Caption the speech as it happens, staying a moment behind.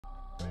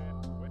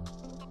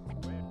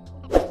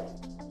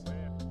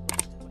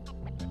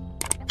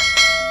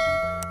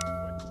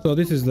So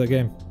this is the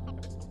game.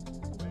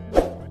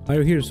 Are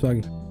you here,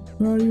 Swaggy?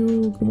 Where are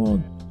you? Come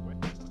on.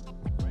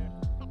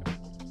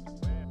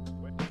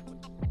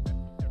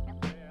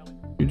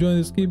 You joined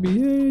the Skippy.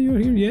 Yeah, you're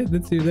here. Yeah,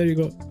 let's see. There you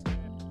go.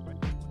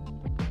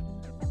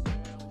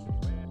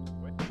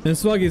 And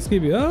Swaggy is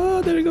Skippy.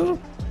 Ah, there you go.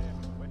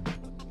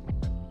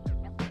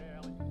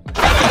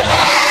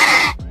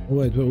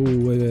 Wait,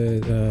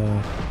 wait.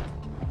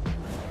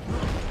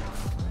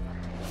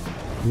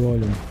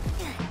 Volume.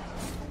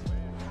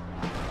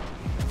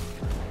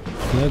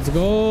 Let's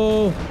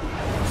go.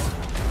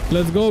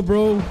 Let's go,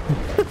 bro.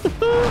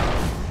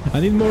 I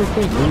need more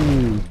coins.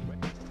 Ooh.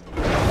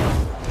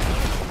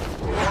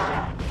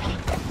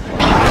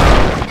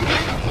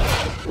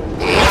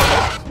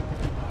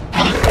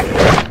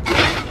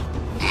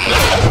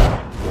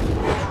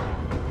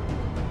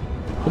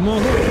 Come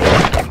on.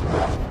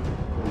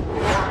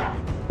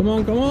 Come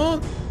on, come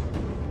on.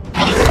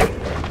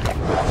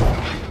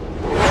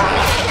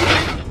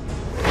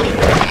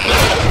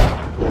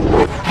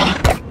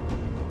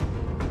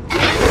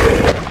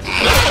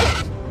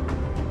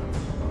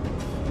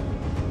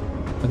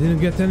 I didn't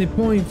get any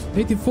points.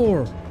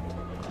 84.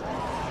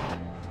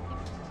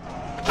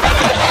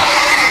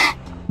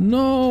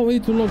 No, we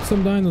need to lock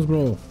some dinos,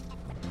 bro.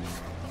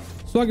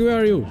 Swaggy, where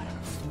are you?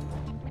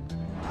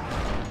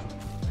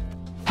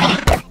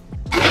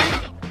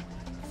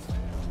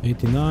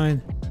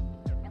 $89.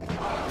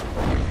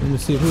 Let me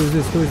see. Who is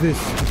this? Who is this?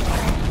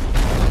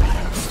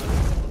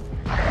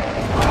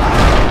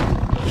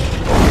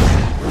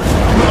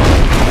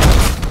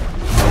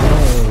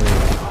 Oh.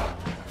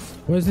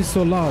 Why is this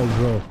so loud,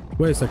 bro?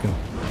 Wait a second.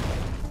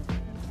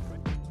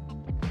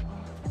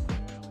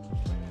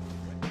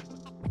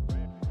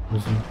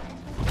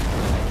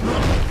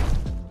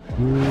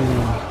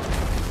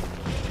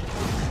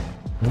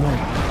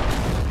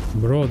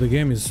 Bro, the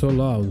game is so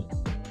loud.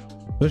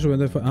 Especially when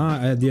they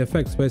the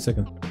effects. Wait a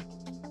second.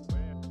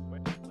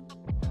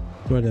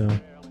 Where they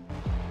are?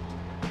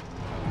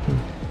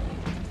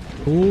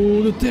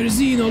 Oh, the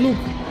Terzino, look!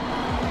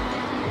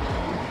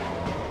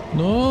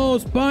 No,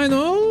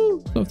 Spino!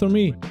 It's after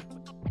me.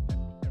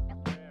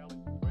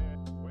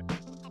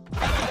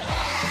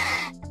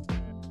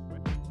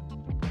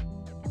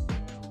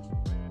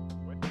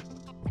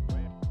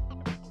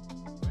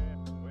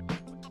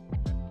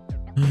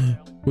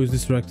 Who is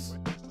this Rex?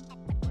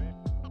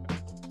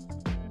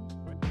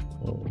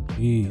 Oh,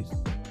 jeez.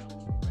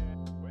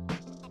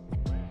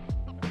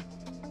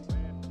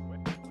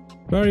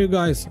 Where are you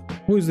guys?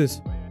 Who is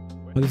this?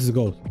 Oh, this is a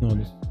goat. No,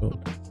 this is a goat.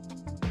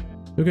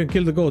 You can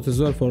kill the goat as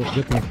well for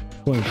getting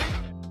points.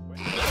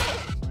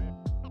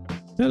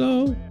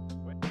 Hello.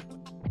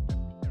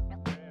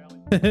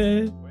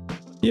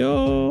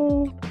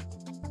 Yo.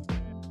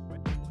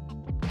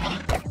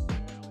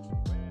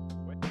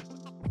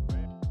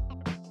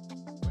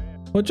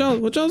 Watch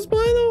out,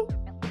 Spino!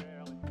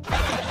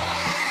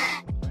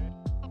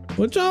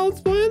 Watch out,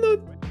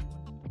 Spino!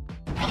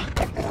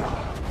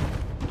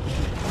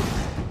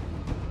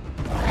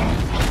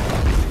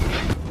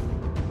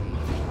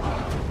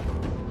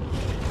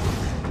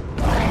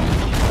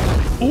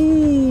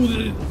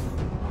 Oh!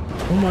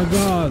 Oh my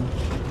god!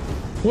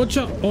 Watch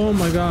out! Oh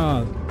my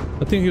god!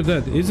 I think you're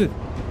dead, is it?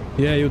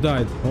 Yeah, you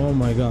died. Oh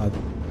my god.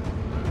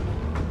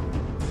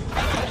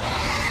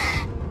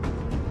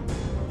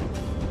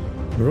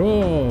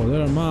 Bro,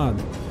 they're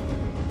mad.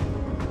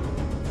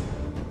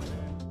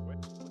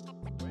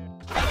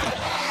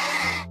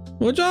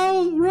 Watch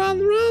out! Run,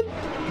 run!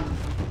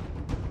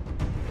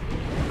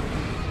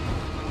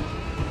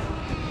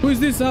 Who is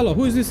this Aloe?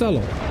 Who is this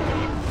Aloe?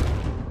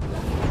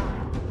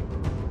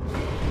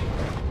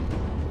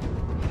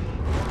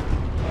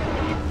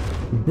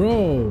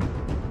 Bro,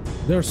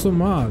 they're so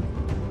mad.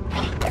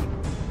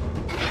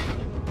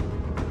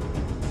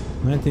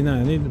 99,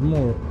 I need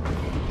more.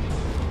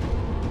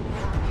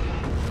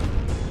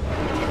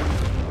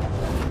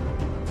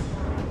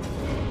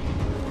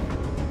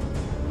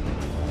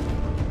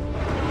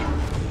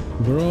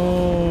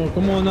 Bro,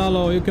 come on,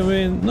 Aloe, you can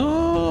win.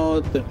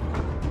 No!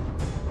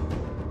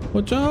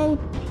 Watch out!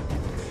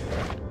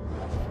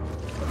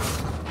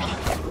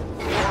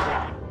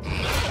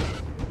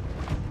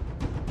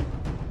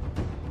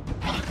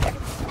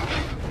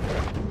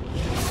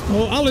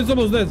 Oh, Aloe is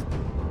almost dead.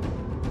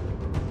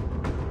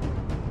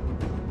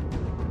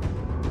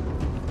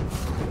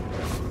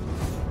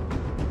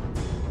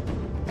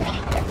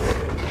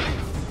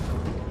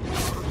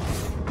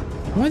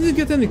 Why did you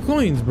get any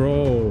coins,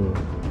 bro?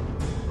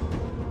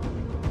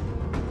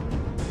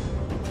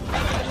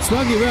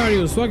 Swaggy, where are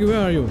you? Swaggy,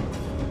 where are you?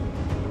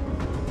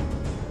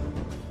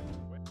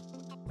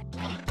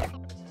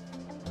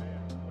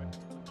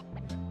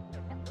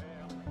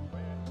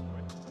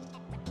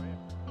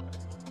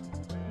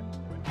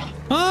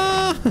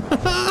 Ah!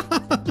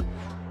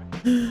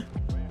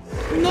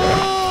 No!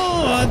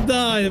 I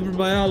died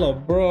by Aloe,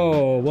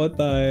 bro. What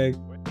the heck?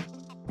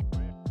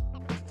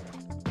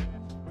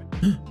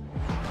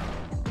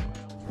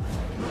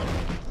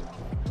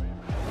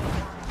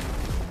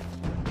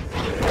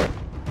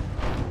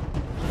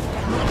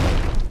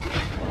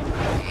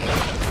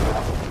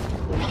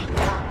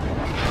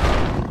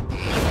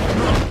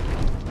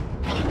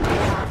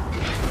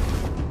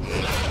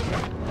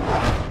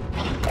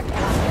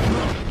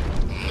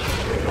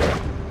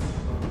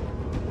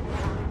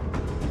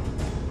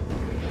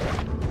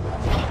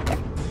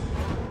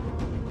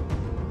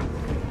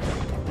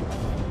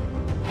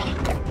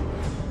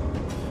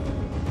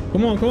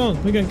 Come on, come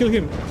on. We can kill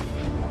him.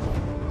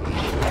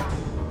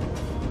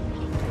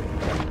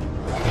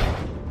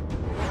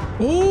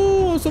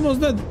 Oh, I'm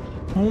almost dead.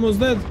 I'm almost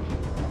dead.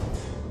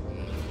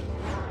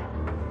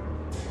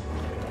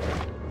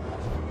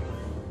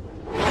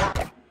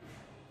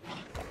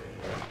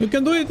 You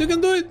can do it. You can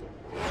do it.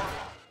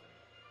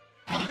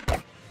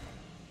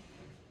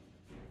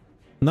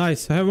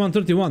 Nice. I have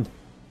 131.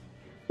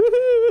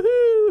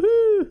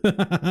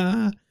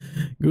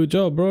 Good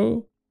job,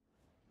 bro.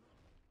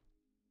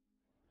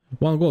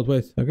 One gold.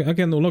 Wait. I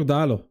can unlock the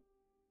halo.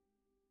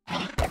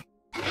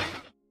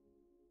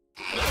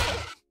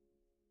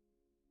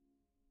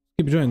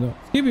 Skippy joined though.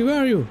 Skippy,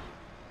 where are you?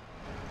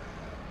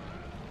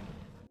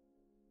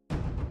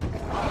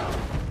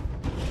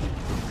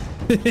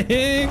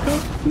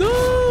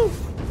 No!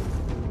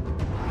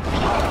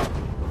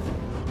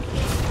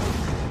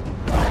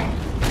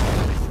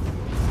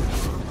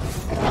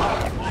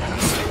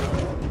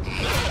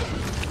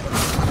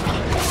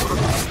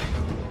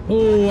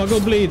 Oh, I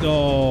got bleed.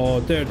 Oh,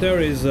 there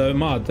is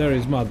mud. There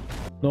is mud.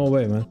 No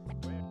way, man.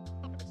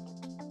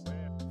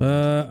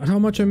 How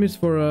much I missed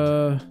for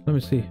let me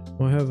see.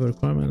 I have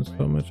requirements.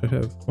 How much I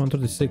have?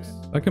 136.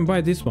 I can buy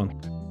this one.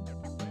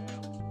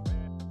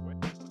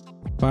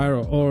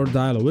 Pyro or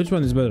Dilo. Which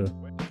one is better?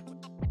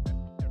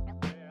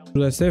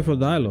 Should I say for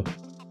Dilo?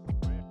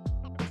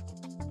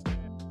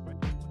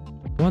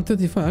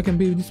 135. I can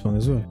be this one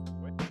as well.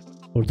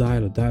 Or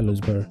Dilo. Dilo is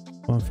better.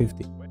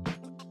 150.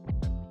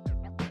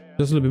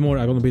 Just a little bit more.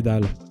 I'm gonna be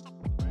Dilo.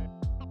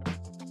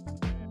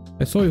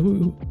 I saw you.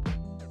 Who?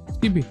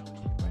 Skippy.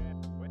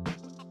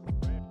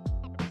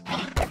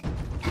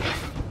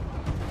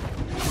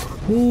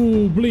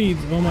 Ooh, bleed.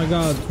 Oh my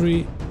god.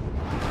 3.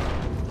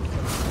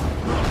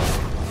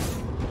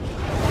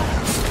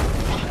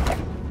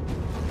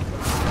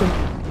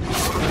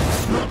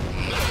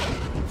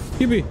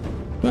 Skippy,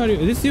 where are you?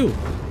 Is this you?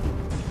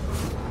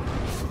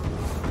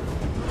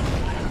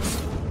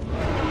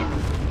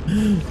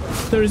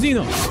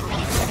 Teresino.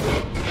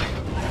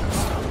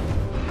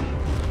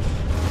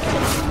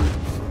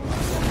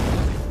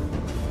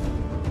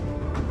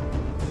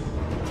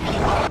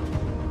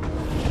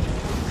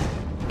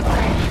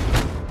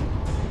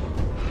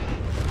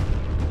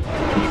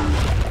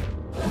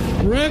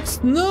 Rex,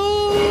 no!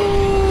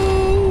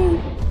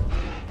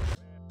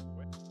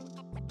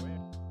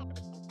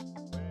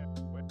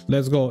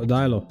 Let's go,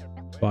 Dilo.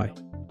 Bye.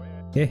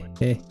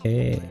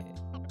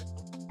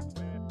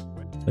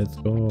 Let's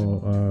go,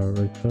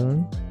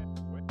 return.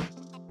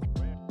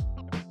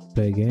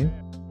 Play game.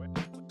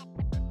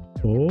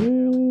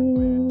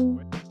 Oh!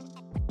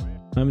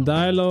 I'm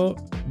Dilo.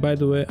 By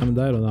the way, I'm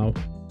Dilo now.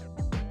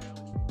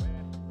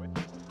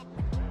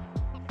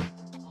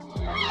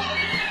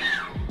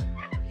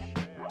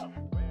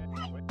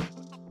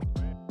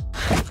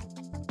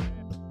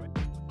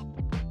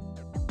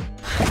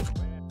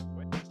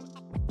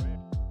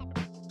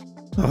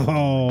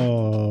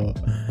 Oh,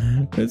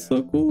 it's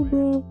so cool,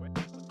 bro.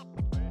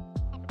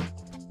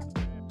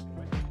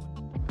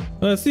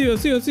 I see you, I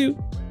see you, I see you.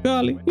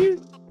 Gali, here.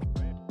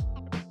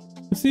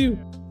 I see you.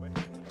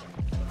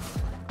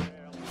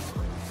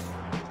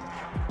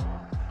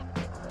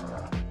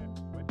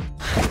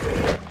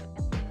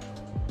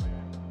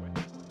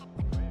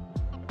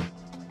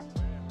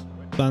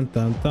 Dun,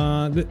 dun,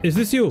 dun. Is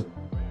this you?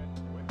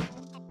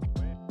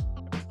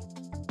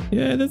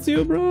 Yeah, that's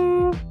you,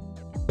 bro.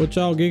 Watch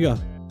out, Giga.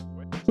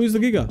 Who is the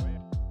Giga?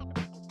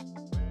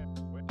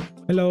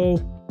 Hello.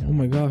 Oh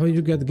my god, how did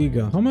you get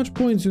Giga? How much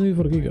points you need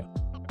for Giga?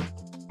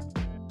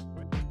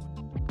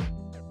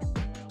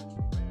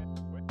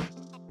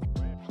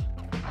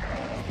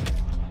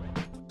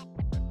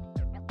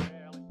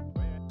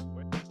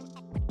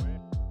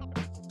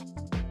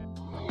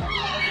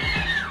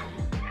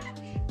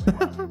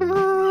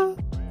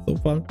 So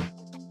fun.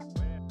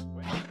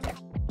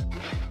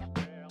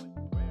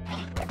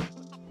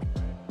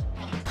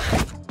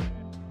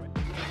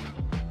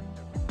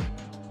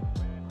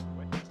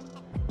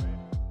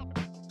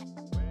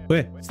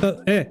 Wait, stop.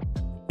 Hey,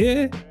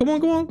 yeah, come on,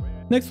 come on.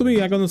 Next to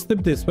me, I'm gonna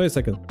snip this. Wait a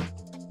second.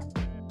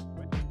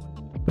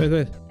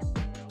 Wait.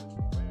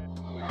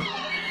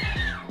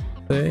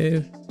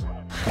 Save.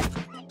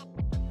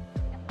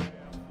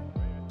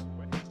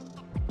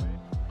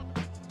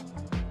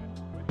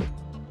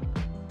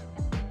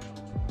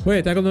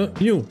 Wait, I'm gonna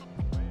new.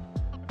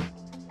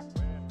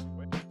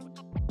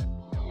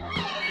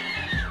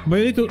 But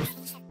you need to.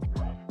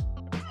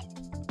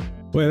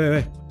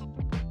 Wait.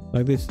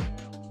 Like this.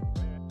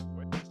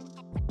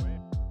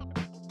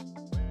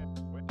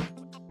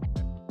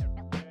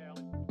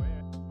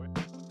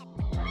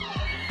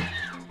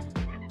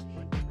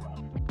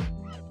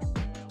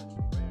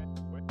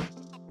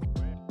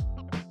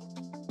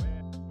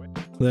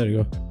 There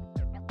you go.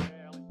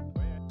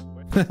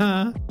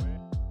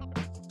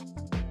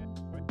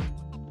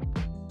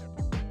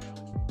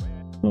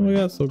 Oh my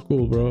god, so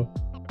cool, bro.